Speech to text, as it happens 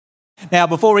Now,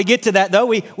 before we get to that, though,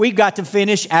 we've got to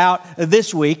finish out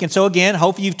this week. And so, again,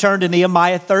 hopefully you've turned to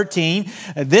Nehemiah 13.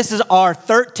 This is our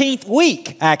 13th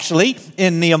week, actually,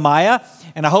 in Nehemiah.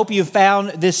 And I hope you've found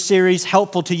this series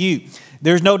helpful to you.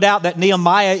 There's no doubt that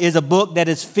Nehemiah is a book that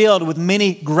is filled with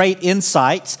many great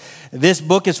insights. This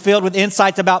book is filled with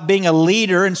insights about being a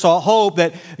leader, and so I hope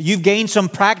that you've gained some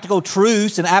practical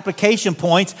truths and application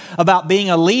points about being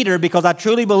a leader, because I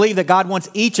truly believe that God wants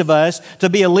each of us to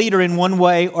be a leader in one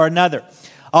way or another.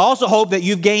 I also hope that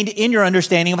you've gained in your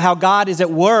understanding of how God is at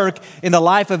work in the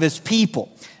life of His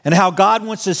people, and how God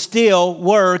wants to still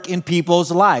work in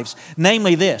people's lives.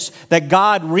 Namely this, that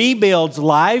God rebuilds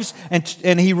lives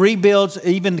and He rebuilds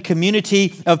even the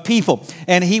community of people.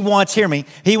 And He wants, hear me,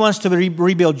 He wants to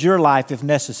rebuild your life if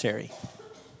necessary.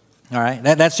 All right,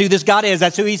 that's who this God is.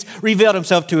 That's who He's revealed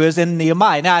Himself to us in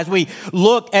Nehemiah. Now, as we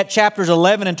look at chapters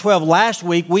 11 and 12 last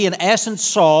week, we in essence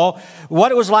saw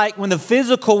what it was like when the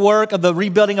physical work of the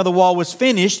rebuilding of the wall was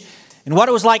finished, and what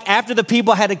it was like after the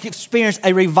people had experienced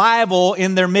a revival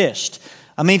in their midst.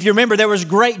 I mean, if you remember, there was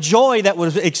great joy that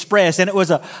was expressed, and it was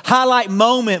a highlight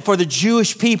moment for the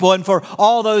Jewish people and for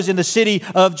all those in the city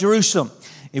of Jerusalem.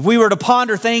 If we were to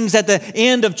ponder things at the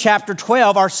end of chapter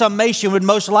 12, our summation would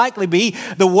most likely be,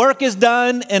 the work is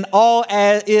done and all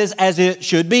is as it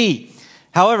should be.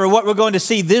 However, what we're going to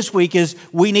see this week is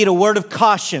we need a word of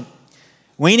caution.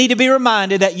 We need to be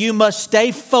reminded that you must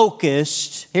stay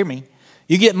focused. Hear me.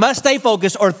 Must stay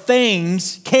focused, or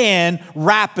things can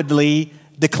rapidly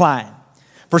decline.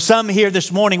 For some here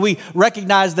this morning, we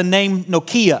recognize the name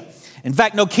Nokia. In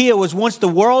fact, Nokia was once the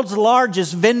world's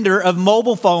largest vendor of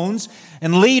mobile phones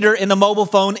and leader in the mobile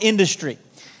phone industry.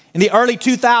 In the early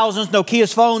 2000s,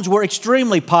 Nokia's phones were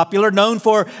extremely popular, known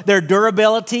for their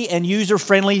durability and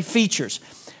user-friendly features.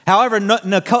 However,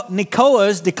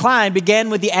 Nokia's decline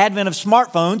began with the advent of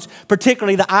smartphones,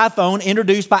 particularly the iPhone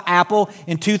introduced by Apple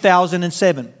in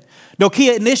 2007.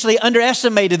 Nokia initially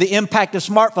underestimated the impact of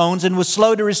smartphones and was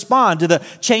slow to respond to the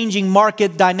changing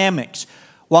market dynamics.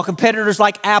 While competitors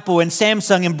like Apple and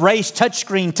Samsung embraced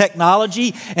touchscreen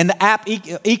technology and the app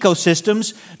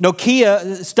ecosystems,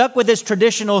 Nokia stuck with its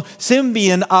traditional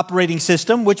Symbian operating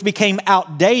system, which became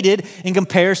outdated in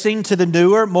comparison to the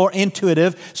newer, more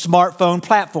intuitive smartphone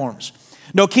platforms.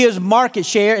 Nokia's market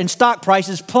share and stock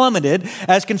prices plummeted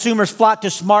as consumers flocked to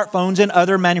smartphones and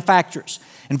other manufacturers.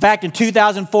 In fact, in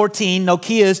 2014,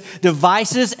 Nokia's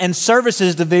Devices and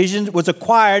Services division was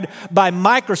acquired by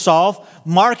Microsoft,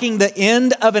 marking the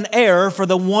end of an era for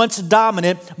the once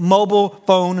dominant mobile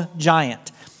phone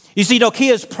giant. You see,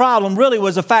 Nokia's problem really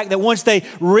was the fact that once they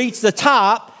reached the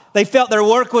top, they felt their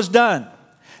work was done.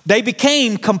 They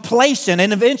became complacent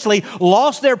and eventually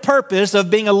lost their purpose of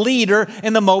being a leader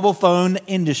in the mobile phone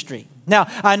industry. Now,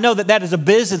 I know that is a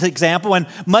business example, and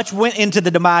much went into the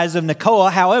demise of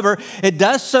Nokia. However, it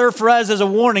does serve for us as a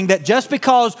warning that just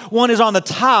because one is on the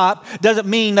top doesn't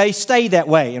mean they stay that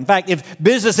way. In fact, if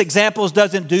business examples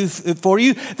doesn't do for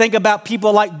you, think about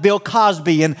people like Bill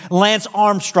Cosby and Lance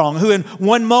Armstrong, who in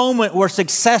one moment were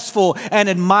successful and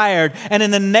admired, and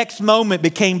in the next moment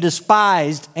became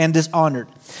despised and dishonored.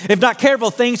 If not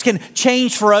careful, things can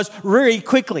change for us really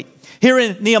quickly. Here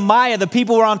in Nehemiah, the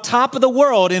people were on top of the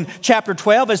world in chapter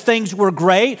 12 as things were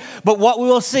great. But what we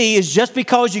will see is just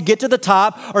because you get to the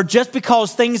top or just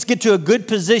because things get to a good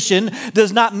position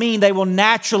does not mean they will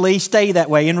naturally stay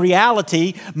that way. In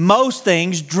reality, most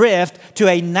things drift to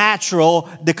a natural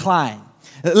decline.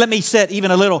 Let me set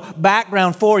even a little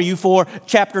background for you for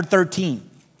chapter 13.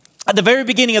 At the very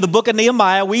beginning of the book of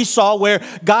Nehemiah, we saw where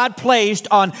God placed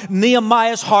on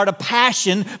Nehemiah's heart a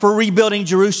passion for rebuilding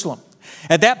Jerusalem.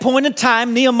 At that point in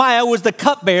time, Nehemiah was the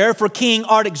cupbearer for King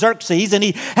Artaxerxes, and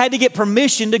he had to get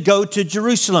permission to go to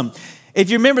Jerusalem.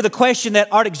 If you remember, the question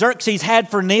that Artaxerxes had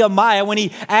for Nehemiah when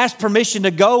he asked permission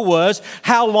to go was,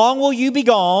 how long will you be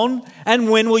gone, and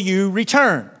when will you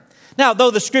return? Now,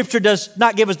 though the scripture does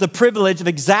not give us the privilege of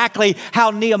exactly how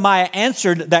Nehemiah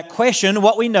answered that question,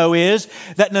 what we know is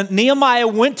that Nehemiah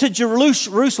went to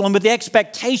Jerusalem with the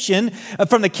expectation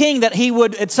from the king that he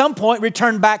would at some point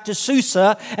return back to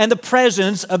Susa and the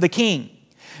presence of the king.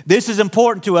 This is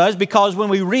important to us because when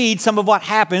we read some of what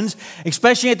happens,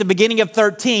 especially at the beginning of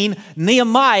 13,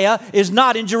 Nehemiah is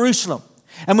not in Jerusalem.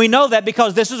 And we know that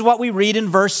because this is what we read in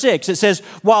verse 6. It says,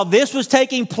 while this was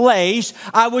taking place,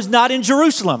 I was not in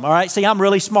Jerusalem. All right, see, I'm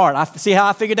really smart. See how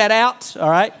I figured that out? All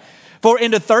right. For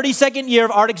in the 32nd year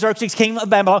of Artaxerxes, king of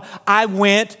Babylon, I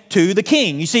went to the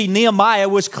king. You see, Nehemiah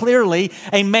was clearly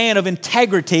a man of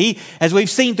integrity, as we've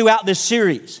seen throughout this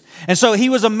series. And so he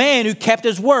was a man who kept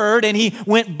his word, and he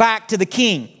went back to the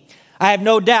king. I have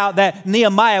no doubt that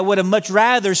Nehemiah would have much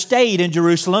rather stayed in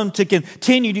Jerusalem to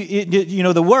continue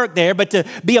the work there, but to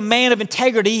be a man of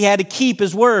integrity, he had to keep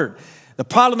his word. The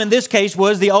problem in this case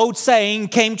was the old saying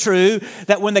came true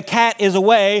that when the cat is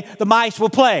away, the mice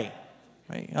will play.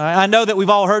 I know that we've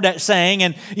all heard that saying,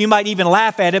 and you might even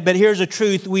laugh at it, but here's a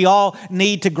truth we all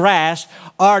need to grasp.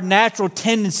 Our natural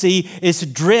tendency is to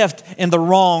drift in the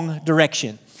wrong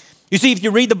direction. You see, if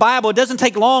you read the Bible, it doesn't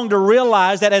take long to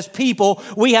realize that as people,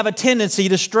 we have a tendency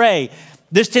to stray.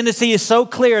 This tendency is so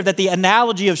clear that the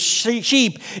analogy of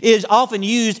sheep is often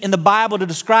used in the Bible to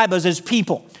describe us as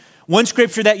people. One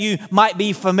scripture that you might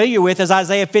be familiar with is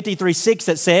Isaiah 53:6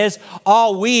 that says,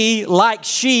 all we like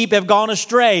sheep have gone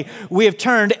astray. We have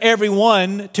turned every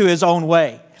one to his own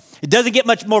way. It doesn't get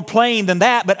much more plain than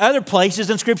that, but other places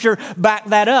in Scripture back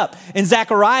that up. In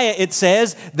Zechariah, it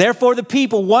says, therefore the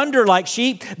people wander like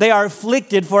sheep. They are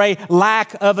afflicted for a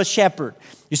lack of a shepherd.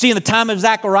 You see, in the time of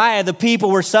Zechariah, the people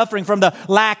were suffering from the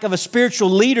lack of a spiritual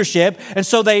leadership, and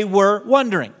so they were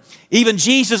wandering. Even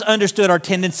Jesus understood our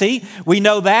tendency. We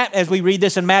know that as we read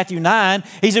this in Matthew 9.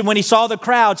 He said when he saw the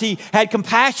crowds, he had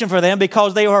compassion for them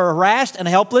because they were harassed and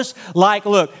helpless like,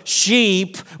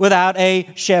 sheep without a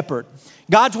shepherd.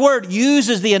 God's word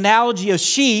uses the analogy of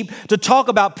sheep to talk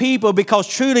about people because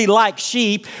truly like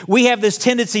sheep, we have this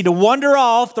tendency to wander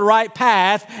off the right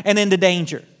path and into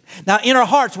danger. Now, in our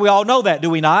hearts, we all know that, do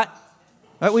we not?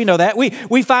 Right, we know that.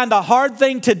 We find the hard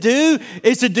thing to do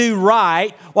is to do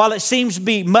right, while it seems to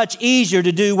be much easier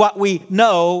to do what we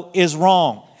know is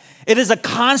wrong. It is a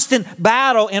constant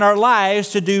battle in our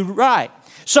lives to do right.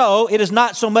 So it is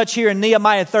not so much here in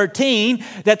Nehemiah 13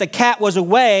 that the cat was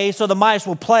away, so the mice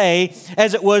will play,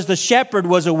 as it was the shepherd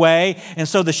was away, and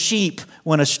so the sheep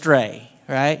went astray,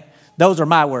 right? Those are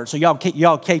my words, so y'all keep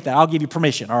that. I'll give you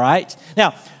permission, all right?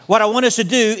 Now, what I want us to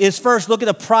do is first look at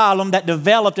the problem that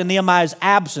developed in Nehemiah's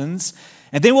absence,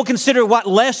 and then we'll consider what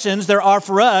lessons there are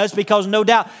for us, because no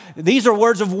doubt these are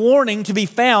words of warning to be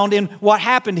found in what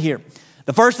happened here.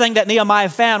 The first thing that Nehemiah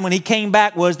found when he came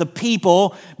back was the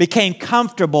people became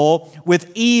comfortable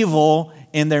with evil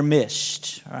in their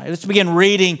midst. All right, let's begin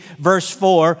reading verse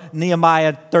 4,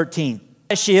 Nehemiah 13.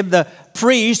 Eliashib, the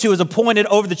priest who was appointed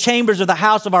over the chambers of the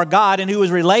house of our God and who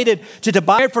was related to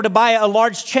Tobiah, for Tobiah a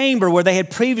large chamber where they had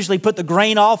previously put the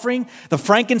grain offering, the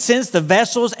frankincense, the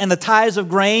vessels, and the tithes of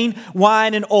grain,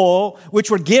 wine, and oil, which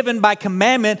were given by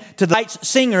commandment to the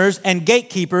singers and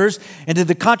gatekeepers and to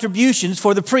the contributions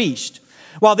for the priest.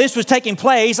 While this was taking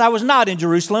place, I was not in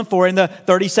Jerusalem, for in the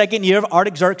 32nd year of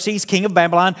Artaxerxes, king of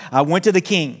Babylon, I went to the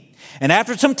king. And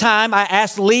after some time, I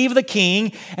asked leave of the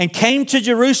king and came to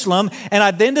Jerusalem. And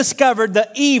I then discovered the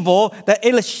evil that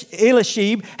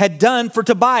Eliashib had done for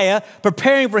Tobiah,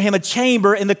 preparing for him a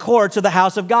chamber in the courts of the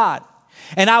house of God.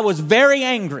 And I was very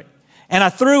angry. And I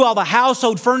threw all the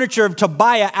household furniture of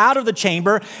Tobiah out of the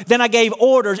chamber. Then I gave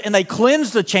orders, and they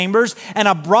cleansed the chambers. And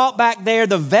I brought back there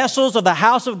the vessels of the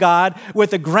house of God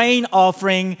with the grain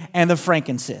offering and the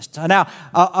frankincense. Now,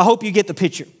 I hope you get the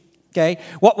picture. Okay,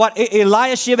 what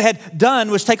Eliashib had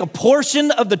done was take a portion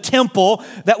of the temple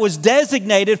that was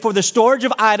designated for the storage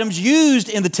of items used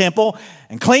in the temple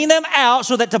and clean them out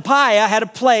so that Tobiah had a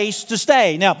place to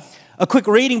stay. Now, a quick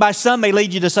reading by some may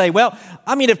lead you to say, well,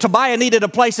 if Tobiah needed a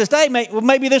place to stay,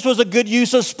 maybe this was a good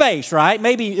use of space, right?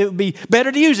 Maybe it would be better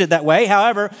to use it that way.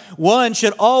 However, one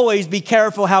should always be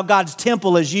careful how God's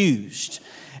temple is used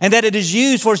and that it is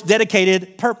used for its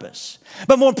dedicated purpose.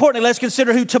 But more importantly, let's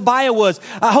consider who Tobiah was.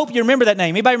 I hope you remember that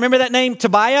name. Anybody remember that name,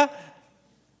 Tobiah?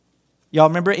 Y'all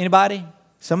remember it? Anybody?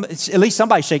 At least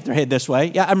somebody shake their head this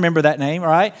way. Yeah, I remember that name, all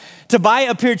right? Tobiah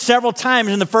appeared several times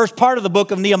in the first part of the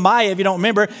book of Nehemiah, if you don't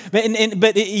remember.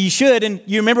 But you should, and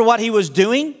you remember what he was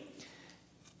doing?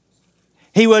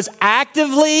 He was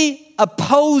actively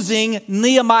opposing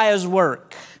Nehemiah's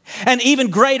work, and even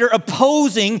greater,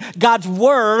 opposing God's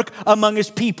work among his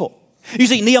people. You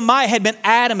see, Nehemiah had been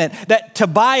adamant that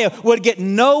Tobiah would get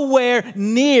nowhere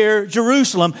near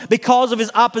Jerusalem because of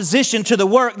his opposition to the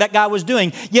work that God was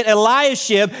doing. Yet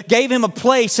Eliashib gave him a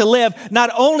place to live not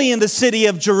only in the city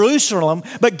of Jerusalem,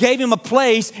 but gave him a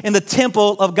place in the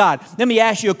temple of God. Let me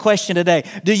ask you a question today.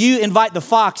 Do you invite the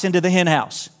fox into the hen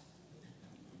house?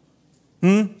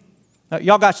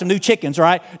 Y'all got some new chickens, all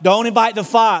right? Don't invite the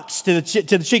fox to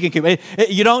the chicken coop.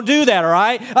 You don't do that, all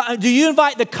right? Do you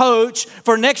invite the coach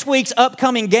for next week's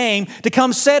upcoming game to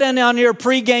come sit in on your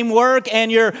pregame work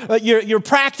and your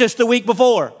practice the week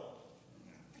before?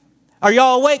 Are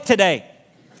y'all awake today?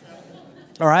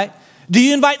 All right? Do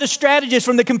you invite the strategist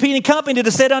from the competing company to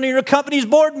sit on your company's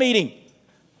board meeting?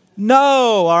 No,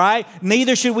 all right?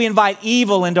 Neither should we invite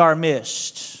evil into our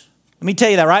midst. Let me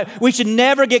tell you that, right? We should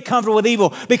never get comfortable with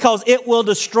evil because it will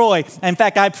destroy. In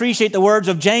fact, I appreciate the words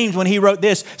of James when he wrote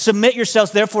this: submit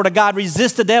yourselves therefore to God,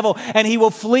 resist the devil, and he will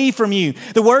flee from you.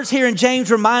 The words here in James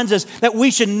reminds us that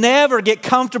we should never get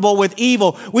comfortable with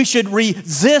evil. We should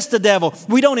resist the devil.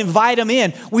 We don't invite him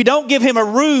in. We don't give him a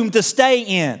room to stay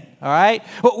in, all right?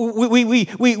 We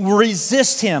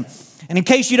resist him. And in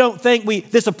case you don't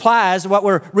think this applies to what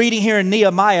we're reading here in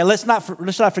Nehemiah, let's not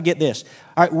forget this.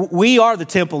 All right, we are the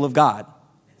temple of God.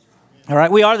 All right,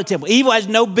 we are the temple. Evil has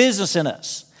no business in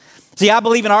us. See, I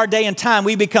believe in our day and time,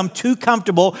 we become too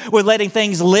comfortable with letting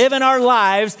things live in our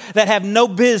lives that have no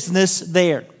business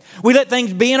there. We let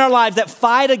things be in our lives that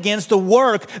fight against the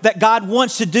work that God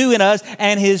wants to do in us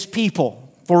and his people.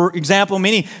 For example,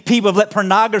 many people have let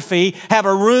pornography have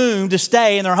a room to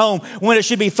stay in their home when it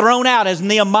should be thrown out, as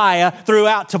Nehemiah threw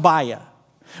out Tobiah.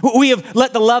 We have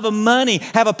let the love of money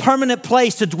have a permanent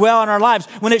place to dwell in our lives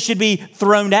when it should be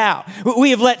thrown out.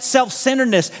 We have let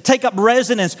self-centeredness take up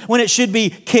residence when it should be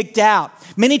kicked out.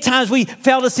 Many times we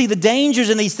fail to see the dangers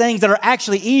in these things that are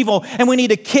actually evil, and we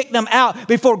need to kick them out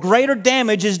before greater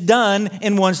damage is done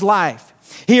in one's life.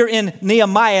 Here in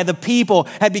Nehemiah, the people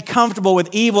had become comfortable with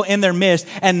evil in their midst,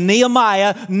 and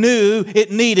Nehemiah knew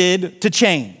it needed to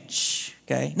change.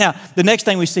 Okay. Now, the next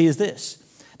thing we see is this: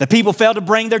 the people failed to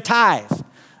bring their tithe.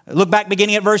 Look back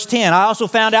beginning at verse 10. I also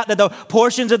found out that the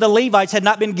portions of the Levites had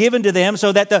not been given to them,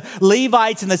 so that the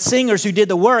Levites and the singers who did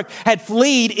the work had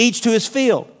fled each to his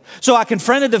field. So I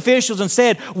confronted the officials and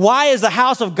said, why is the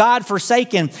house of God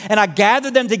forsaken? And I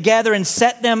gathered them together and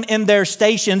set them in their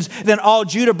stations. Then all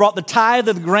Judah brought the tithe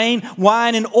of the grain,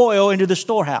 wine, and oil into the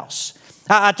storehouse.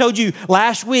 I told you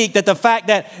last week that the fact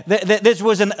that this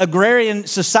was an agrarian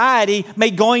society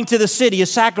made going to the city a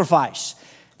sacrifice.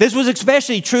 This was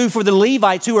especially true for the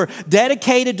Levites, who were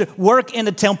dedicated to work in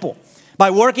the temple.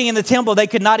 By working in the temple, they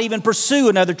could not even pursue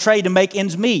another trade to make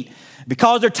ends meet.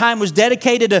 Because their time was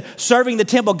dedicated to serving the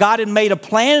temple, God had made a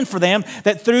plan for them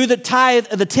that through the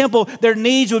tithe of the temple, their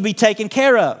needs would be taken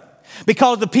care of.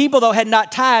 Because the people, though, had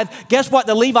not tithed, guess what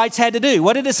the Levites had to do?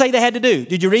 What did it say they had to do?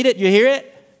 Did you read it? You hear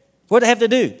it? What did they have to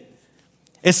do?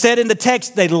 It said in the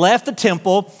text, they left the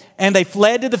temple and they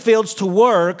fled to the fields to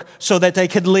work so that they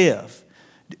could live.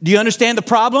 Do you understand the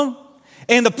problem?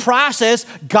 In the process,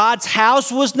 God's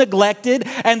house was neglected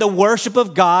and the worship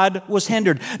of God was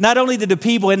hindered. Not only did the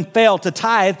people fail to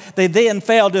tithe, they then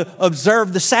failed to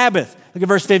observe the Sabbath. Look at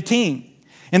verse 15.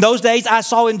 In those days, I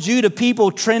saw in Judah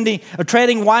people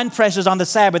treading wine presses on the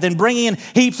Sabbath and bringing in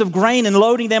heaps of grain and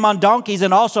loading them on donkeys,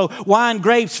 and also wine,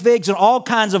 grapes, figs, and all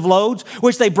kinds of loads,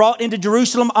 which they brought into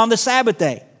Jerusalem on the Sabbath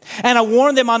day. And I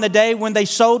warned them on the day when they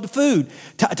sold food.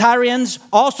 Tyrians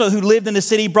also, who lived in the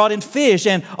city, brought in fish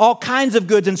and all kinds of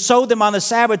goods and sold them on the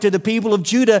Sabbath to the people of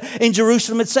Judah in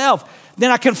Jerusalem itself.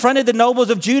 Then I confronted the nobles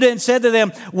of Judah and said to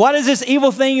them, what is this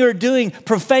evil thing you're doing,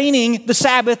 profaning the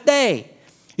Sabbath day?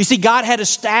 You see, God had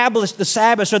established the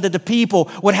Sabbath so that the people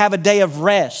would have a day of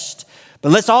rest.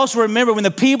 But let's also remember, when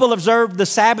the people observed the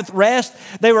Sabbath rest,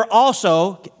 they were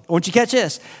also, I want you to catch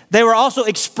this, they were also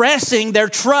expressing their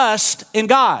trust in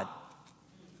God,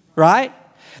 right?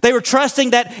 They were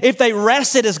trusting that if they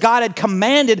rested as God had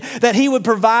commanded, that he would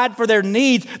provide for their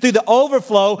needs through the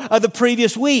overflow of the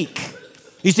previous week.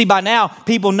 You see, by now,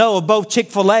 people know of both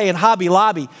Chick-fil-A and Hobby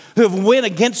Lobby who have went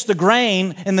against the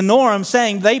grain and the norm,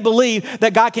 saying they believe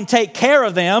that God can take care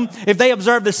of them if they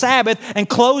observe the Sabbath and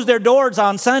close their doors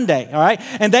on Sunday, all right?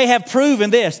 And they have proven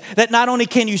this, that not only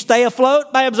can you stay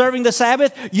afloat by observing the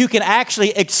Sabbath, you can actually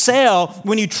excel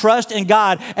when you trust in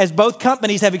God, as both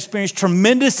companies have experienced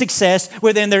tremendous success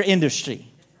within their industry,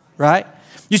 right?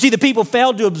 You see, the people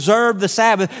failed to observe the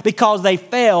Sabbath because they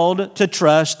failed to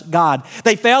trust God.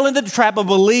 They fell into the trap of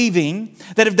believing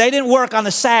that if they didn't work on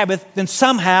the Sabbath, then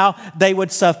somehow they would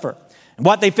suffer. And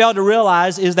what they failed to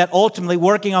realize is that ultimately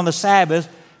working on the Sabbath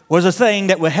was a thing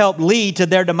that would help lead to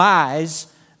their demise,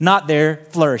 not their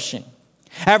flourishing.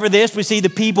 After this, we see the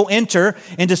people enter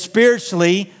into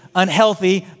spiritually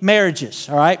unhealthy marriages,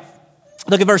 all right?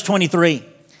 Look at verse 23.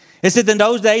 It said, in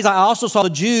those days, I also saw the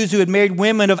Jews who had married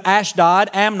women of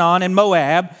Ashdod, Ammon, and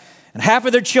Moab, and half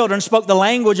of their children spoke the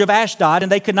language of Ashdod,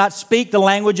 and they could not speak the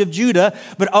language of Judah,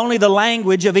 but only the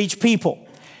language of each people.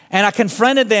 And I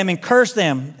confronted them and cursed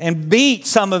them and beat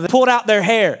some of them, pulled out their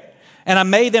hair. And I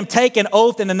made them take an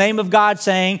oath in the name of God,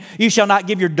 saying, you shall not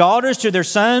give your daughters to their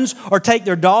sons, or take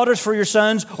their daughters for your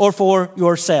sons, or for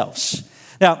yourselves.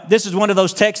 Now, this is one of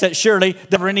those texts that surely doesn't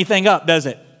cover anything up, does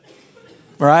it?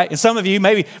 Right? And some of you,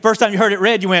 maybe first time you heard it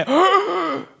read, you went,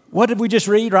 what did we just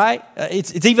read, right?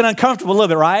 It's even uncomfortable a little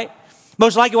bit, right?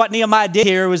 Most likely what Nehemiah did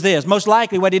here was this. Most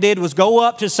likely what he did was go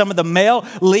up to some of the male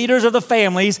leaders of the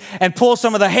families and pull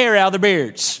some of the hair out of their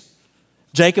beards.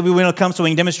 Jacob, you want to come so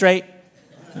we can demonstrate?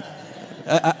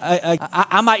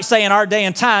 I might say in our day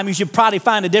and time, you should probably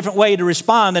find a different way to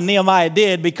respond than Nehemiah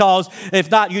did, because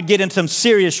if not, you'd get into some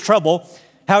serious trouble.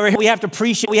 However, we have to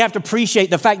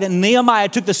appreciate the fact that Nehemiah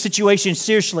took the situation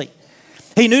seriously.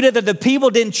 He knew that if the people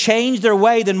didn't change their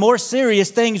way, then more serious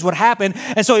things would happen.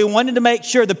 And so he wanted to make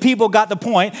sure the people got the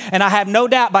point. And I have no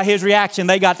doubt by his reaction,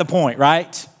 they got the point,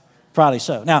 right? Probably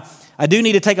so. Now, I do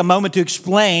need to take a moment to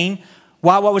explain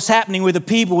why what was happening with the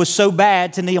people was so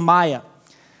bad to Nehemiah.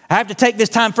 I have to take this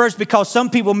time first because some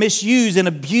people misuse and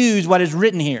abuse what is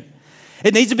written here.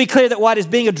 It needs to be clear that what is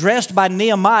being addressed by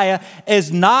Nehemiah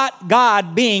is not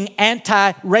God being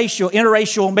anti-racial,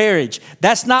 interracial marriage.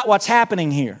 That's not what's happening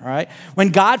here, all right? When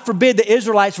God forbid the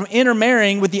Israelites from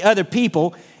intermarrying with the other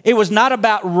people, it was not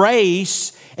about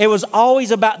race. It was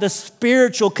always about the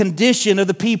spiritual condition of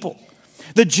the people.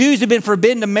 The Jews had been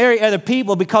forbidden to marry other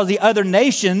people because the other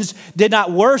nations did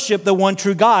not worship the one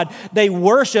true God. They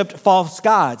worshiped false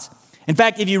gods. In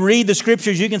fact, if you read the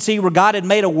scriptures, you can see where God had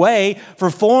made a way for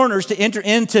foreigners to enter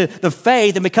into the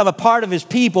faith and become a part of his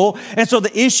people. And so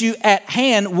the issue at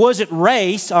hand wasn't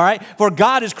race, all right? For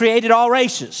God has created all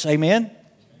races. Amen?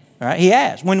 All right, he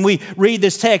has. When we read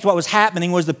this text, what was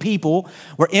happening was the people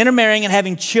were intermarrying and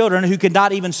having children who could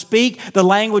not even speak the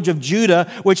language of Judah,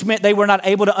 which meant they were not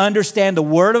able to understand the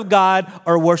word of God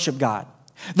or worship God.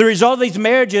 The result of these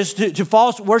marriages to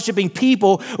false worshiping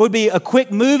people would be a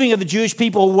quick moving of the Jewish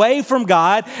people away from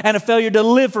God and a failure to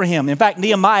live for him. In fact,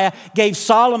 Nehemiah gave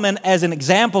Solomon as an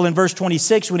example in verse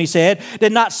 26 when he said,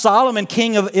 "Did not Solomon,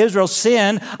 king of Israel,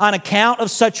 sin on account of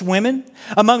such women?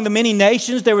 Among the many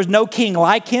nations there was no king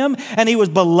like him, and he was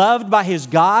beloved by his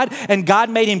God, and God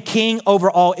made him king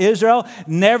over all Israel.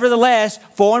 Nevertheless,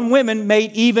 foreign women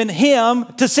made even him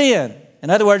to sin." In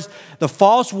other words, the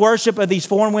false worship of these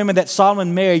foreign women that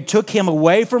Solomon married took him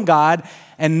away from God,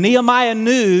 and Nehemiah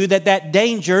knew that that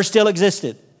danger still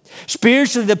existed.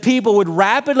 Spiritually, the people would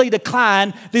rapidly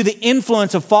decline through the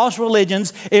influence of false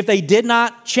religions if they did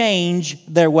not change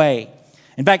their way.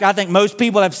 In fact, I think most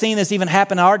people have seen this even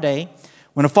happen in our day.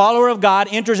 When a follower of God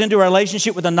enters into a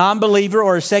relationship with a non-believer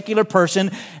or a secular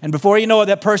person, and before you know it,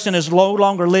 that person is no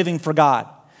longer living for God.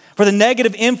 For the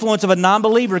negative influence of a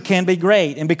non-believer can be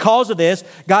great. And because of this,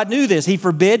 God knew this. He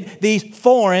forbid these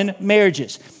foreign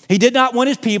marriages. He did not want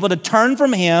his people to turn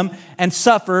from him and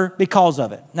suffer because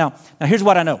of it. Now here's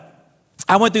what I know.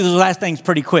 I went through those last things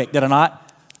pretty quick, did I not?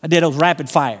 I did those rapid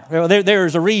fire. Well,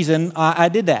 there's a reason I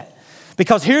did that.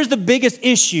 Because here's the biggest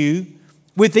issue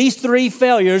with these three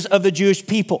failures of the Jewish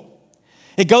people.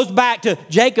 It goes back to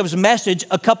Jacob's message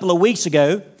a couple of weeks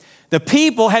ago. The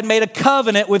people had made a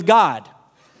covenant with God.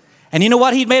 And you know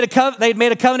what they'd made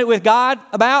a covenant with God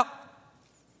about?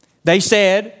 They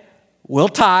said, we'll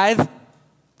tithe,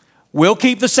 we'll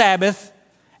keep the Sabbath,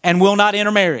 and we'll not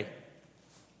intermarry.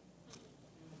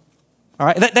 All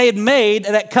right, they had made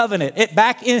that covenant.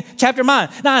 Back in chapter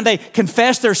 9, they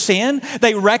confessed their sin.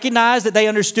 They recognized that they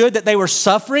understood that they were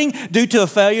suffering due to a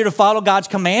failure to follow God's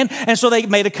command. And so they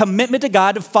made a commitment to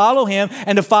God to follow him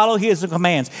and to follow his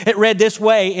commands. It read this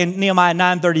way in Nehemiah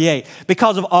 9:38.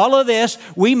 Because of all of this,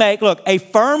 we make, a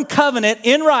firm covenant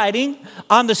in writing.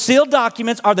 On the sealed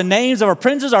documents are the names of our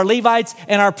princes, our Levites,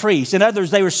 and our priests. In other words,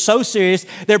 they were so serious,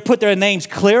 they put their names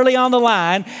clearly on the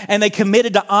line, and they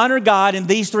committed to honor God in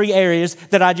these three areas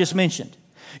that I just mentioned.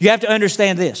 You have to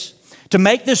understand this. To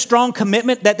make this strong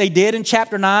commitment that they did in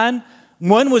chapter 9,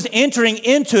 one was entering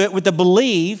into it with the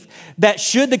belief that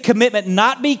should the commitment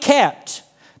not be kept,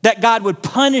 that God would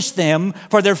punish them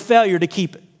for their failure to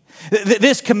keep it.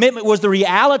 This commitment was the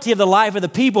reality of the life of the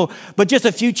people, but just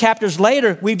a few chapters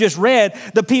later, we've just read,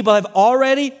 the people have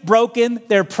already broken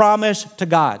their promise to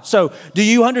God. So, do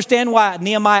you understand why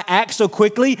Nehemiah acts so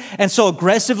quickly and so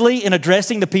aggressively in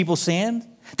addressing the people's sin?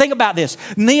 Think about this.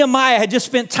 Nehemiah had just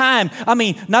spent time,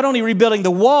 not only rebuilding the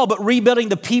wall, but rebuilding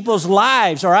the people's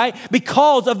lives, all right,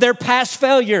 because of their past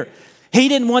failure. He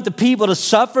didn't want the people to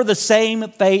suffer the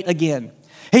same fate again.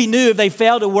 He knew if they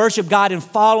failed to worship God and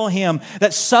follow him,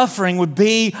 that suffering would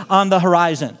be on the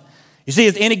horizon. You see,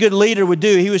 as any good leader would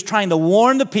do, he was trying to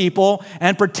warn the people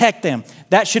and protect them.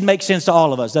 That should make sense to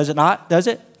all of us, does it not? Does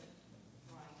it?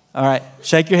 All right,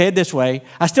 shake your head this way.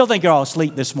 I still think you're all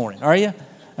asleep this morning, are you?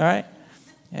 All right.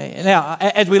 Now,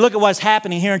 as we look at what's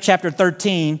happening here in chapter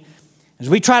 13, as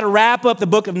we try to wrap up the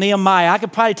book of Nehemiah, I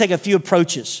could probably take a few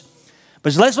approaches.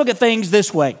 But let's look at things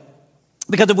this way.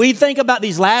 Because if we think about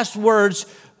these last words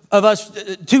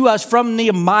to us from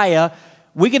Nehemiah,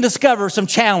 we can discover some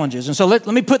challenges. And so let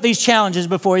me put these challenges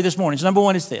before you this morning. So number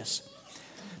one is this.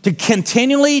 to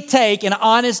continually take an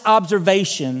honest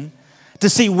observation to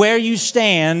see where you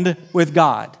stand with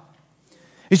God.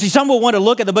 You see, some will want to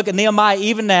look at the book of Nehemiah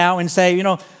even now and say, you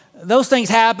know, those things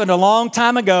happened a long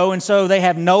time ago, and so they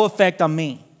have no effect on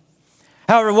me.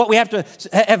 However, what we have to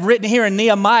have written here in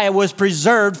Nehemiah was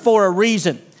preserved for a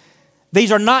reason.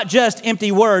 These are not just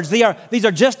empty words. These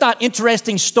are just not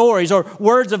interesting stories or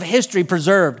words of history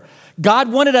preserved.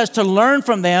 God wanted us to learn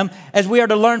from them as we are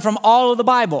to learn from all of the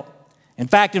Bible. In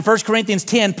fact, in 1 Corinthians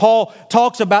 10, Paul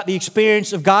talks about the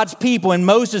experience of God's people in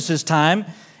Moses' time,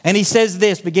 and he says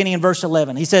this, beginning in verse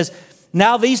 11. He says,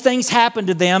 "Now these things happened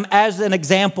to them as an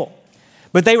example,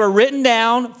 but they were written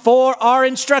down for our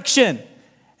instruction,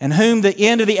 in whom the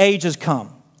end of the age has come.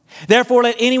 Therefore,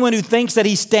 let anyone who thinks that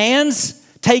he stands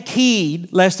take heed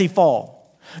lest he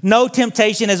fall. No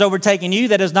temptation has overtaken you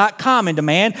that is not common to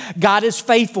man. God is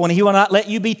faithful, and he will not let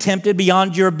you be tempted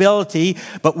beyond your ability.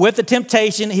 But with the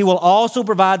temptation, he will also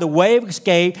provide the way of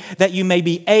escape that you may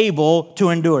be able to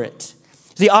endure it."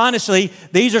 See, honestly,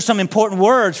 these are some important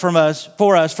words for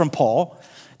us from Paul.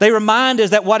 They remind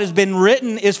us that what has been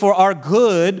written is for our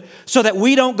good so that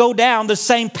we don't go down the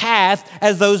same path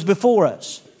as those before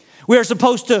us. We are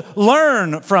supposed to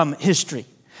learn from history.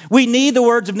 We need the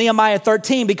words of Nehemiah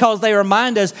 13 because they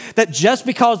remind us that just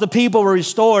because the people were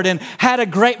restored and had a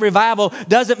great revival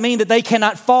doesn't mean that they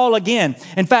cannot fall again.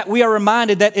 In fact, we are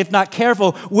reminded that if not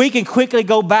careful, we can quickly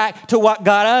go back to what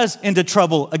got us into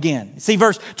trouble again. See,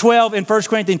 verse 12 in 1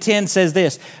 Corinthians 10 says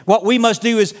this: what we must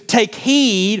do is take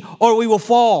heed or we will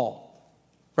fall,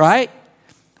 right?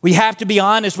 We have to be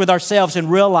honest with ourselves and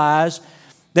realize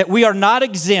that we are not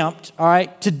exempt, all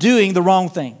right, to doing the wrong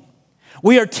thing.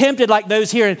 We are tempted like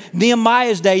those here in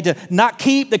Nehemiah's day to not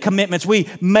keep the commitments we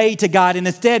made to God and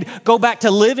instead go back to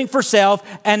living for self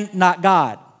and not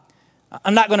God.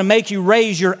 I'm not going to make you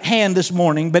raise your hand this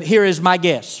morning, but here is my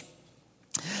guess.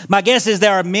 My guess is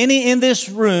there are many in this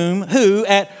room who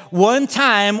at one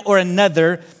time or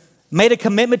another made a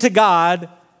commitment to God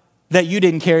that you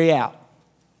didn't carry out.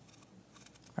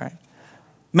 All right.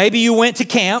 Maybe you went to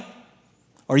camp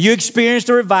or you experienced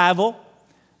a revival.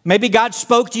 Maybe God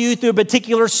spoke to you through a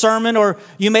particular sermon, or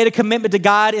you made a commitment to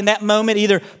God in that moment,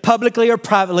 either publicly or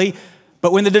privately.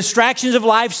 But when the distractions of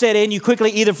life set in, you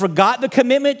quickly either forgot the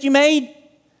commitment you made,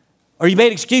 or you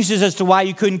made excuses as to why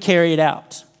you couldn't carry it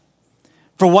out.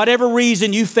 For whatever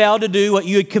reason, you failed to do what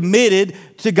you had committed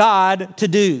to God to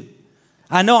do.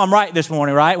 I know I'm right this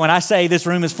morning, right? When I say this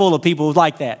room is full of people who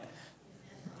like that.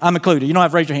 I'm included. You don't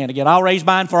have to raise your hand again. I'll raise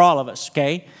mine for all of us,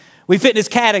 okay? We fit in this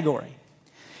category.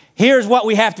 Here's what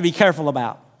we have to be careful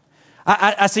about.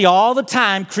 I see all the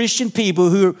time Christian people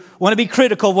who want to be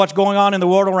critical of what's going on in the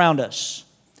world around us.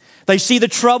 They see the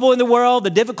trouble in the world,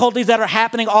 the difficulties that are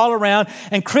happening all around,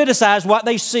 and criticize what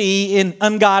they see in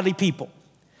ungodly people.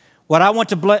 What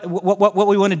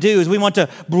we want to do is we want to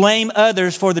blame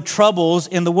others for the troubles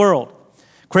in the world.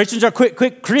 Christians are quick.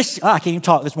 I can't even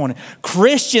talk this morning.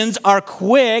 Christians are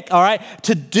quick, all right,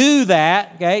 to do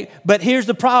that, okay? But here's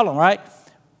the problem, right?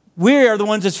 We are the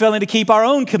ones that's failing to keep our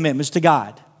own commitments to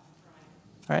God,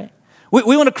 right?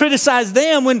 We want to criticize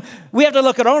them when we have to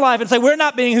look at our own life and say we're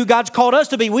not being who God's called us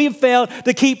to be. We've failed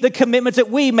to keep the commitments that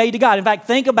we made to God. In fact,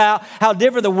 think about how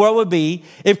different the world would be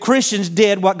if Christians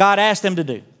did what God asked them to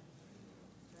do.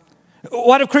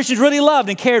 What if Christians really loved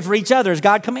and cared for each other as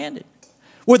God commanded?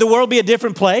 Would the world be a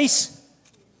different place?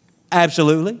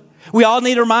 Absolutely. We all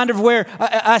need a reminder of where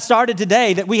I started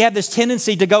today, that we have this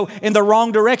tendency to go in the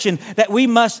wrong direction that we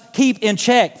must keep in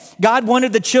check. God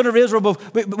wanted the children of Israel,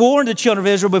 warned the children of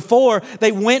Israel before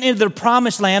they went into the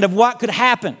promised land of what could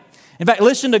happen. In fact,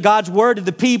 listen to God's word to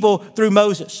the people through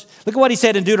Moses. Look at what he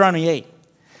said in Deuteronomy 8.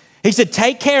 He said,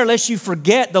 "Take care lest you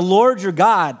forget the Lord your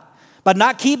God by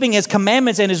not keeping his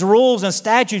commandments and his rules and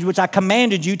statutes which I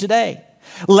commanded you today.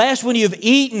 Lest when you have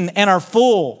eaten and are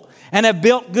full, and have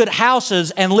built good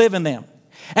houses and live in them.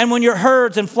 And when your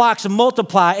herds and flocks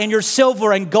multiply, and your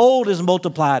silver and gold is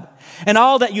multiplied, and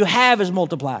all that you have is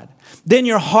multiplied, then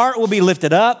your heart will be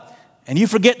lifted up, and you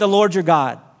forget the Lord your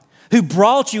God, who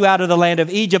brought you out of the land of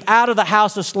Egypt, out of the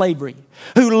house of slavery,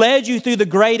 who led you through the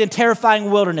great and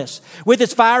terrifying wilderness, with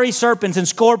its fiery serpents and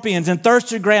scorpions and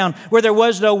thirsty ground where there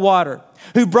was no water,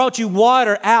 who brought you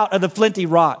water out of the flinty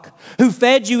rock, who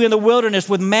fed you in the wilderness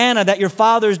with manna that your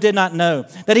fathers did not know,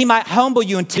 that he might humble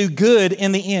you and do good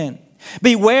in the end.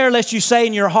 Beware lest you say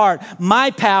in your heart,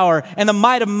 my power and the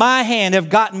might of my hand have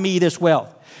gotten me this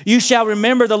wealth. You shall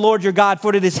remember the Lord your God,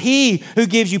 for it is he who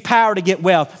gives you power to get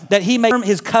wealth, that he may confirm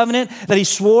his covenant that he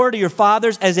swore to your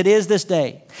fathers as it is this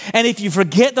day. And if you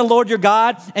forget the Lord your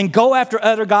God and go after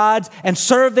other gods and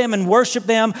serve them and worship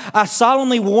them, I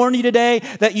solemnly warn you today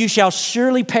that you shall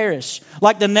surely perish.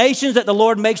 Like the nations that the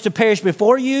Lord makes to perish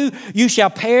before you, you shall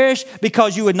perish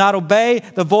because you would not obey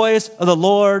the voice of the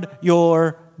Lord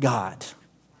your God.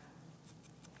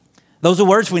 Those are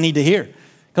words we need to hear.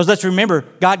 Because let's remember,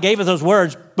 God gave us those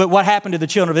words, but what happened to the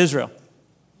children of Israel?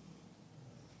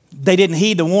 They didn't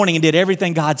heed the warning and did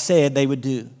everything God said they would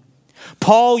do.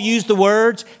 Paul used the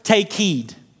words, take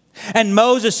heed. And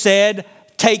Moses said,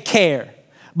 take care.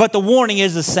 But the warning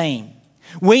is the same.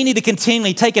 We need to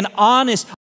continually take an honest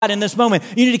God in this moment.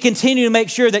 You need to continue to make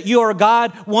sure that you are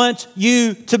God wants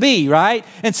you to be, right?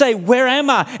 And say, where am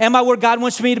I? Am I where God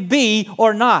wants me to be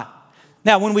or not?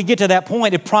 Now, when we get to that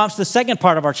point, it prompts the second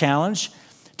part of our challenge,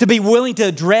 to be willing to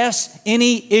address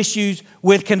any issues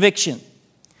with conviction.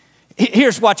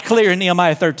 Here's what's clear in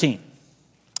Nehemiah 13.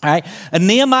 All right? And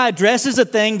Nehemiah addresses a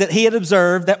thing that he had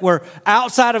observed that were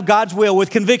outside of God's will with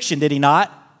conviction, did he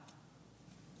not?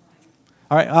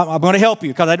 All right, I'm going to help you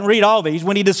because I didn't read all these.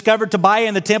 When he discovered Tobiah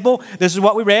in the temple, this is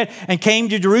what we read, and came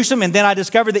to Jerusalem, and then I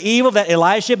discovered the evil that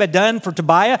Eliashib had done for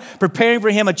Tobiah, preparing for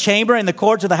him a chamber in the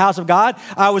courts of the house of God.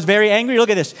 I was very angry. Look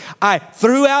at this. I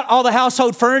threw out all the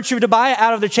household furniture of Tobiah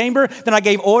out of the chamber. Then I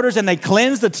gave orders, and they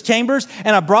cleansed the chambers,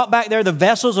 and I brought back there the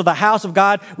vessels of the house of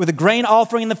God with the grain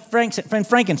offering and the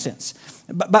frankincense.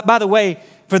 By the way,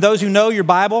 for those who know your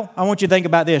Bible, I want you to think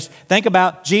about this. Think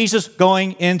about Jesus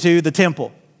going into the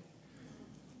temple.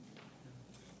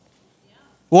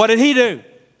 What did he do?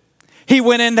 He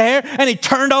went in there and he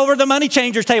turned over the money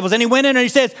changers' tables. And he went in and he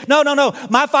says, no,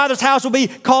 my Father's house will be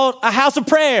called a house of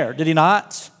prayer. Did he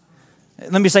not?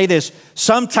 Let me say this.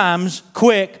 Sometimes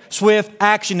quick, swift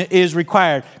action is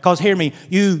required. Because hear me,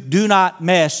 you do not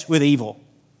mess with evil.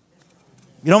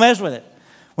 You don't mess with it.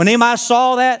 When Nehemiah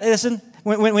saw that, listen,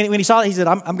 when he saw it, he said,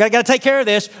 I'm going to take care of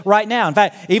this right now. In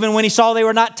fact, even when he saw they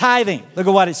were not tithing, look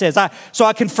at what it says. So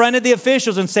I confronted the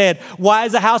officials and said, why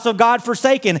is the house of God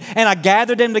forsaken? And I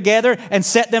gathered them together and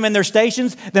set them in their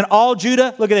stations. Then all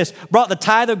Judah, look at this, brought the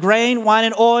tithe of grain, wine,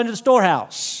 and oil into the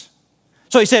storehouse.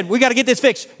 So he said, we got to get this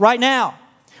fixed right now.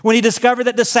 When he discovered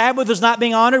that the Sabbath was not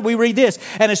being honored, we read this.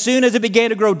 And as soon as it began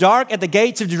to grow dark at the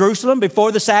gates of Jerusalem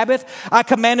before the Sabbath, I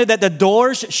commanded that the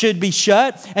doors should be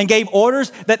shut and gave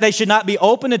orders that they should not be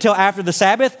opened until after the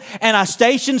Sabbath. And I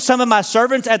stationed some of my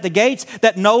servants at the gates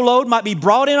that no load might be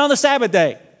brought in on the Sabbath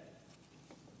day.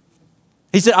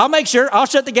 He said, I'll make sure, I'll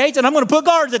shut the gates and I'm going to put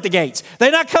guards at the gates. They're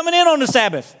not coming in on the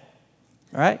Sabbath.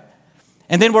 All right?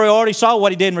 And then we already saw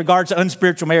what he did in regards to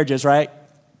unspiritual marriages, right?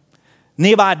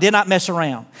 Nehemiah did not mess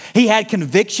around. He had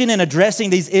conviction in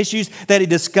addressing these issues that he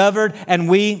discovered, and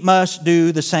we must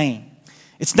do the same.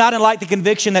 It's not unlike the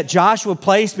conviction that Joshua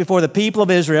placed before the people of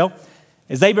Israel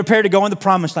as they prepared to go in the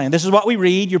promised land. This is what we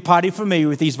read. You're probably familiar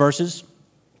with these verses.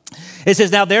 It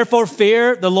says, now therefore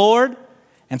fear the Lord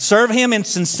and serve him in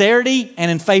sincerity and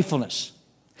in faithfulness.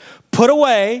 Put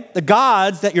away the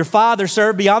gods that your father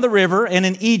served beyond the river and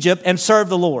in Egypt and serve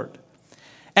the Lord.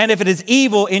 And if it is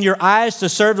evil in your eyes to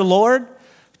serve the Lord,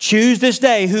 choose this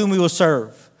day whom we will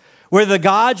serve. Whether the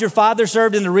gods your father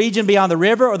served in the region beyond the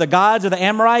river or the gods of the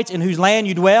Amorites in whose land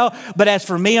you dwell. But as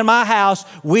for me and my house,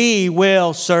 we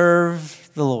will serve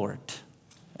the Lord.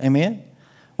 Amen.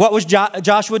 What was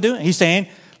Joshua doing? He's saying,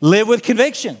 live with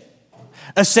conviction.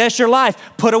 Assess your life.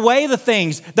 Put away the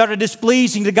things that are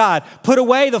displeasing to God. Put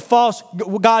away the false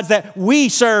gods that we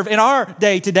serve in our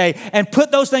day to day and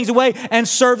put those things away and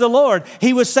serve the Lord.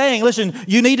 He was saying, listen,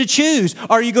 you need to choose.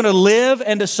 Are you going to live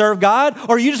and to serve God,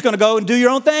 or are you just going to go and do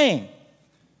your own thing?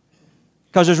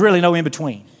 Because there's really no in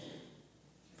between.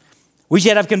 We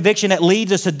should have conviction that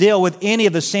leads us to deal with any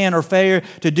of the sin or failure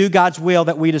to do God's will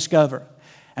that we discover.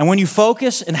 And when you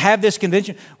focus and have this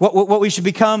conviction, what we should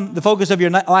become the focus of your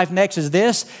life next is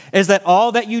this, is that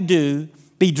all that you do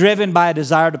be driven by a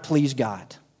desire to please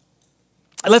God.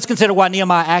 Let's consider why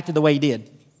Nehemiah acted the way he did.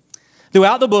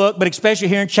 Throughout the book, but especially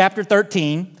here in chapter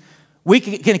 13, we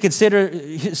can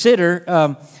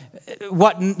consider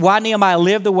why Nehemiah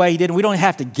lived the way he did, and we don't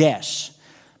have to guess.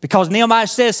 Because Nehemiah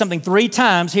says something 3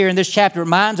 times here in this chapter,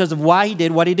 reminds us of why he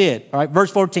did what he did. All right,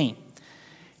 verse 14.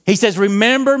 He says,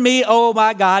 remember me, O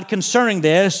my God, concerning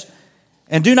this,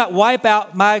 and do not wipe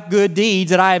out my good deeds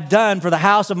that I have done for the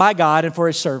house of my God and for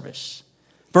his service.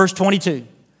 Verse 22.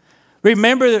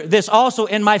 Remember this also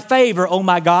in my favor, O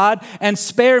my God, and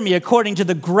spare me according to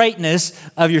the greatness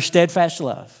of your steadfast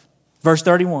love. Verse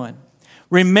 31.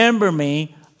 Remember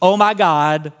me, O my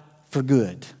God, for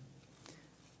good.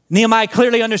 Nehemiah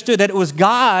clearly understood that it was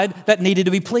God that needed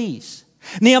to be pleased.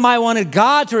 Nehemiah wanted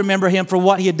God to remember him for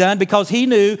what he had done because he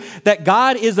knew that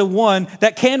God is the one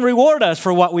that can reward us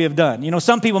for what we have done. You know,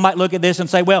 some people might look at this and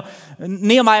say, well,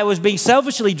 Nehemiah was being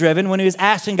selfishly driven when he was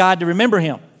asking God to remember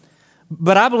him.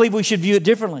 But I believe we should view it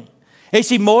differently. You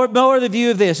see, more of the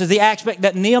view of this is the aspect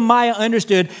that Nehemiah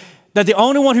understood that the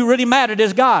only one who really mattered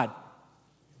is God.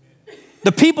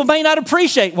 The people may not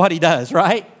appreciate what he does,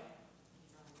 right?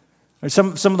 Or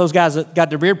some of those guys that got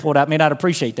their beard pulled out may not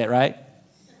appreciate that, right?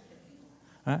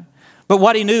 All right? But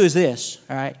what he knew is this,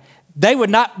 all right? They would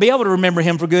not be able to remember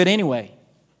him for good anyway.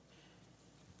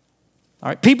 All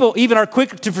right? People even are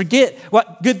quick to forget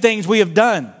what good things we have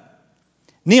done.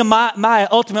 Nehemiah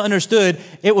ultimately understood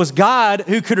it was God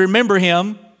who could remember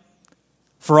him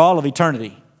for all of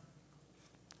eternity.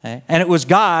 Okay? And it was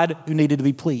God who needed to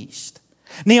be pleased.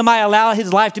 Nehemiah allowed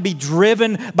his life to be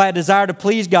driven by a desire to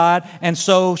please God, and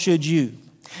so should you.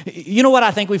 You know what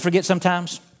I think we forget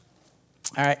sometimes?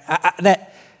 All right,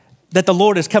 that the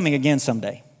Lord is coming again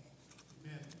someday. You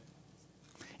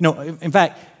know, in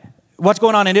fact, what's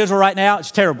going on in Israel right now,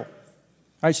 it's terrible. All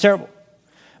right, it's terrible.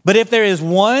 But if there is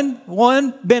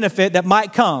one benefit that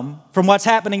might come from what's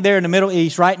happening there in the Middle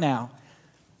East right now,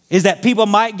 is that people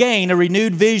might gain a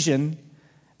renewed vision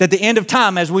that the end of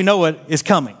time as we know it is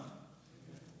coming.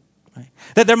 Right?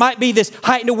 That there might be this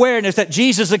heightened awareness that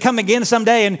Jesus will come again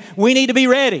someday and we need to be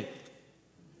ready.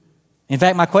 In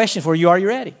fact, my question for you, are you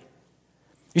ready?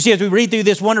 You see, as we read through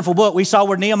this wonderful book, we saw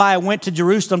where Nehemiah went to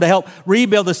Jerusalem to help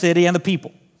rebuild the city and the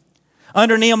people.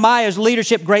 Under Nehemiah's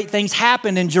leadership, great things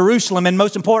happened in Jerusalem, and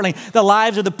most importantly, the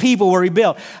lives of the people were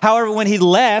rebuilt. However, when he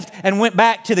left and went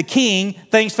back to the king,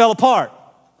 things fell apart.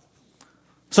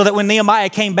 So that when Nehemiah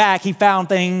came back, he found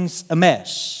things a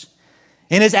mess.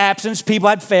 In his absence, people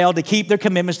had failed to keep their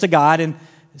commitments to God, and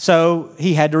so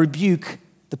he had to rebuke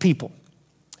the people.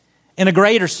 In a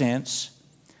greater sense,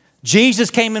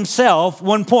 Jesus came himself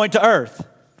one point to earth.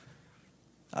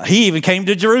 He even came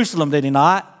to Jerusalem, did he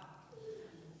not?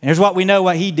 And here's what we know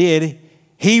what he did.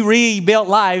 He rebuilt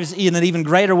lives in an even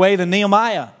greater way than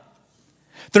Nehemiah.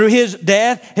 Through his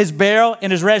death, his burial,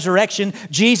 and his resurrection,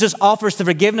 Jesus offers the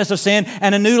forgiveness of sin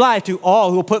and a new life to all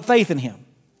who will put faith in him.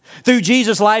 Through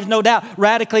Jesus' life, no doubt,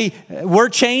 radically were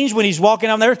changed when he's walking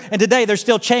on the earth. And today, there's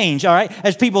still change, all right,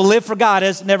 as people live for God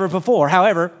as never before.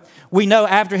 However, we know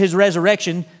after his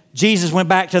resurrection, Jesus went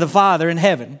back to the Father in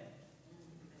heaven.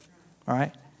 All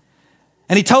right?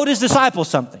 And he told his disciples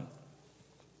something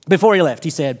before he left. He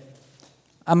said,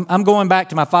 I'm going back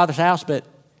to my Father's house, but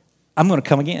I'm going to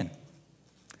come again.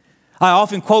 I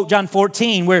often quote John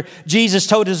 14 where Jesus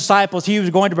told his disciples he was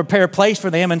going to prepare a place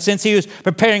for them. And since he was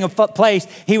preparing a place,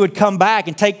 he would come back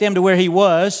and take them to where he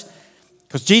was,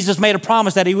 because Jesus made a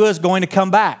promise that he was going to come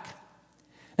back.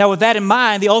 Now, with that in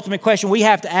mind, the ultimate question we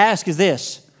have to ask is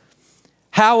this: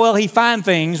 how will he find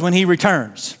things when he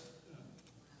returns?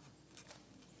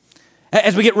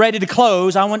 As we get ready to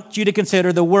close, I want you to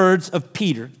consider the words of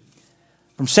Peter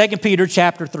from 2 Peter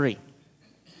chapter 3.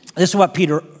 This is what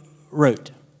Peter wrote.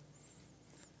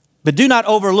 But do not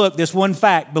overlook this one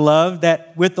fact, beloved,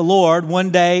 that with the Lord,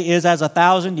 one day is as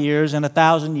 1,000 years, and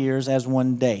 1,000 years as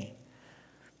one day.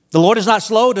 The Lord is not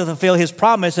slow to fulfill his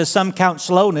promise, as some count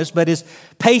slowness, but is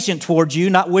patient towards you,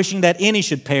 not wishing that any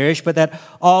should perish, but that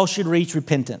all should reach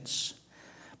repentance.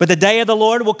 But the day of the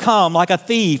Lord will come like a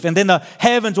thief, and then the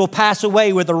heavens will pass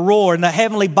away with a roar, and the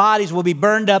heavenly bodies will be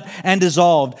burned up and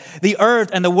dissolved. The earth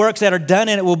and the works that are done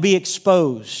in it will be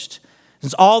exposed.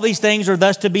 Since all these things are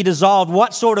thus to be dissolved,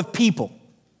 what sort of people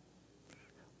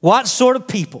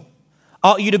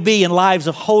ought you to be in lives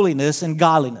of holiness and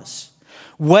godliness,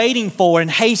 waiting for and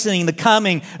hastening the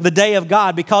coming of the day of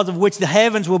God, because of which the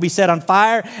heavens will be set on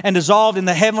fire and dissolved, and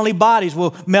the heavenly bodies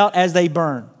will melt as they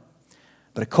burn.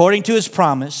 But according to his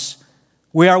promise,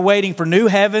 we are waiting for new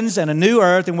heavens and a new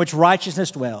earth in which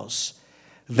righteousness dwells.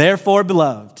 Therefore,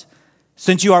 beloved,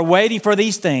 since you are waiting for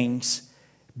these things,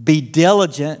 be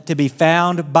diligent to be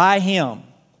found by him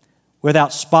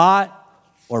without spot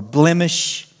or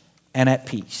blemish and at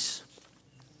peace.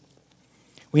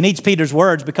 We need Peter's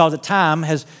words because as time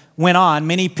has went on,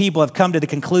 many people have come to the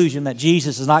conclusion that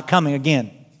Jesus is not coming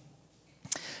again.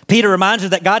 Peter reminds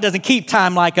us that God doesn't keep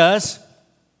time like us,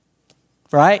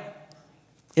 right?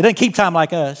 He doesn't keep time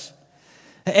like us.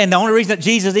 And the only reason that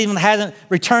Jesus even hasn't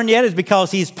returned yet is because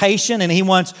he's patient and he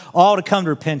wants all to come to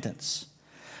repentance.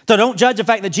 So don't judge the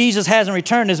fact that Jesus hasn't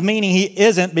returned as meaning he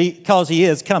isn't, because he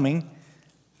is coming.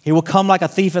 He will come like a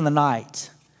thief in the night.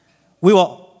 We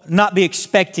will not be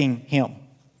expecting him.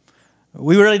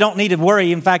 We really don't need to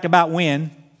worry, in fact, about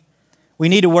when. We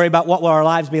need to worry about what will our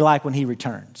lives be like when he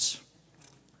returns.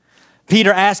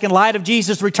 Peter asked, in light of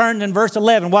Jesus' return in verse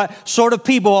 11, what sort of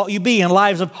people ought you be in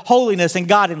lives of holiness and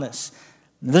godliness?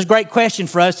 And this is a great question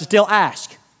for us to still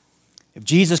ask. If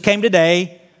Jesus came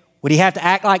today, would he have to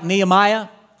act like Nehemiah?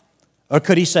 Or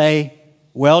could he say,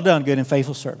 well done, good and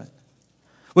faithful servant?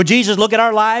 Would Jesus look at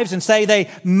our lives and say they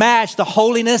match the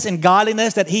holiness and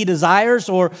godliness that he desires?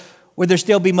 Or would there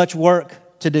still be much work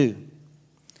to do?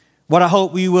 What I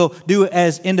hope we will do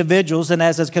as individuals and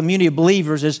as a community of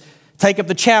believers is take up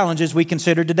the challenges we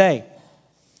consider today.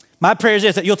 My prayer is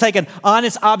this, that you'll take an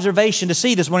honest observation to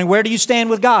see this morning, where do you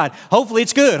stand with God? Hopefully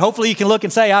it's good. Hopefully you can look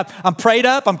and say, I'm prayed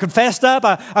up, I'm confessed up,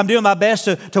 I'm doing my best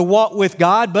to walk with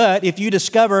God. But if you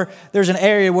discover there's an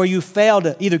area where you fail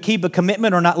to either keep a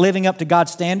commitment or not living up to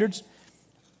God's standards,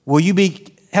 will you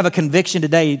have a conviction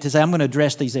today to say, I'm going to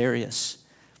address these areas.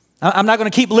 I'm not going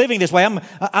to keep living this way.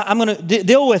 I'm going to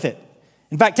deal with it.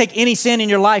 In fact, take any sin in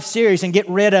your life serious and get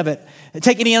rid of it.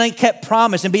 Take any unkept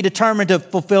promise and be determined to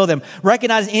fulfill them.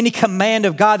 Recognize any command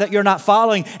of God that you're not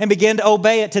following and begin to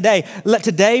obey it today. Let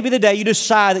today be the day you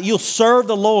decide that you'll serve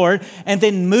the Lord and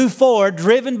then move forward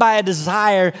driven by a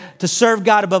desire to serve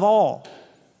God above all.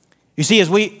 You see, as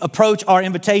we approach our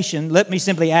invitation, let me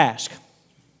simply ask,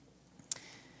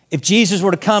 if Jesus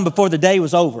were to come before the day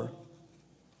was over,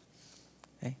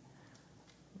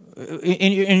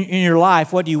 in your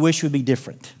life, what do you wish would be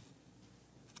different?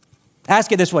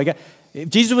 Ask it this way. If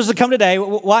Jesus was to come today,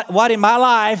 what in my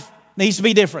life needs to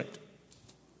be different?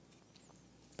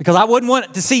 Because I wouldn't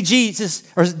want to see Jesus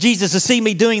or Jesus to see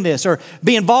me doing this or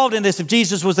be involved in this if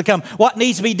Jesus was to come. What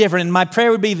needs to be different? And my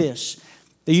prayer would be this,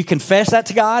 that you confess that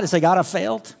to God and say, God, I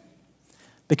failed.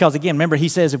 Because again, remember, he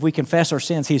says if we confess our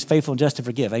sins, he's faithful and just to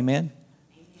forgive. Amen?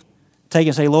 Take it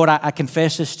and say, Lord, I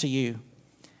confess this to you.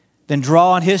 Then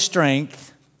draw on his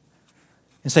strength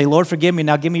and say, Lord, forgive me.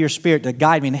 Now give me your spirit to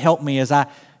guide me and help me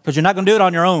because you're not going to do it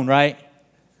on your own, right?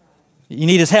 You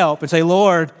need his help. And say,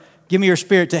 Lord, give me your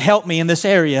spirit to help me in this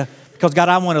area because, God,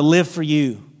 I want to live for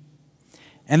you.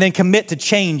 And then commit to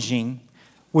changing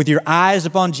with your eyes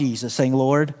upon Jesus, saying,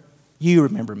 Lord, you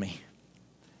remember me.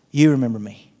 You remember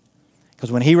me.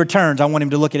 Because when he returns, I want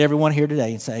him to look at everyone here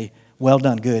today and say, well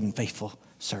done, good and faithful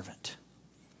servant.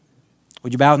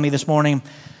 Would you bow with me this morning?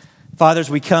 Father, as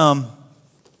we come,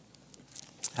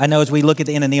 I know as we look at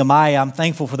the end of Nehemiah, I'm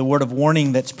thankful for the word of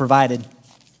warning that's provided.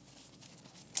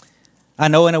 I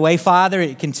know in a way, Father,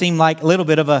 it can seem like a little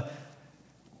bit of a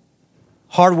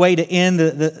hard way to end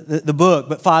the book.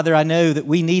 But Father, I know that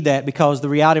we need that because the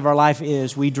reality of our life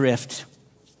is we drift.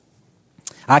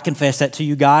 I confess that to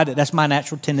you, God, that that's my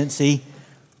natural tendency.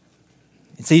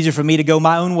 It's easier for me to go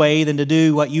my own way than to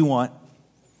do what you want.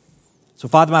 So,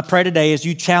 Father, my prayer today is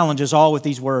you challenge us all with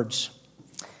these words.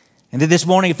 And that this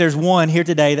morning, if there's one here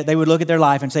today, that they would look at their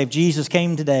life and say, if Jesus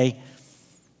came today,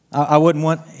 I wouldn't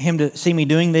want him to see me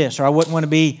doing this, or I wouldn't want to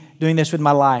be doing this with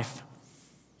my life.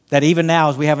 That even now,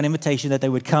 as we have an invitation, that they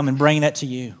would come and bring that to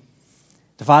you.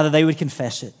 The Father, they would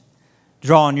confess it,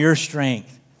 draw on your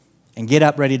strength, and get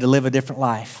up ready to live a different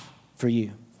life for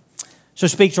you. So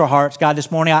speak to our hearts, God,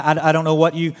 this morning. I don't know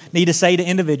what you need to say to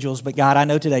individuals, but God, I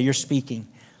know today you're speaking.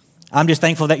 I'm just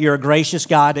thankful that you're a gracious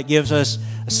God that gives us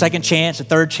a second chance, a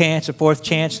third chance, a fourth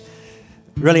chance,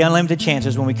 really unlimited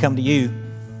chances when we come to you.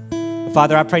 But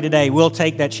Father, I pray today we'll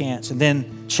take that chance and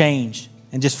then change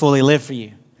and just fully live for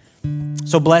you.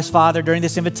 So bless, Father, during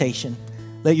this invitation.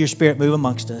 Let your Spirit move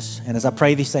amongst us. And as I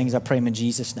pray these things, I pray them in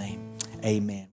Jesus' name. Amen.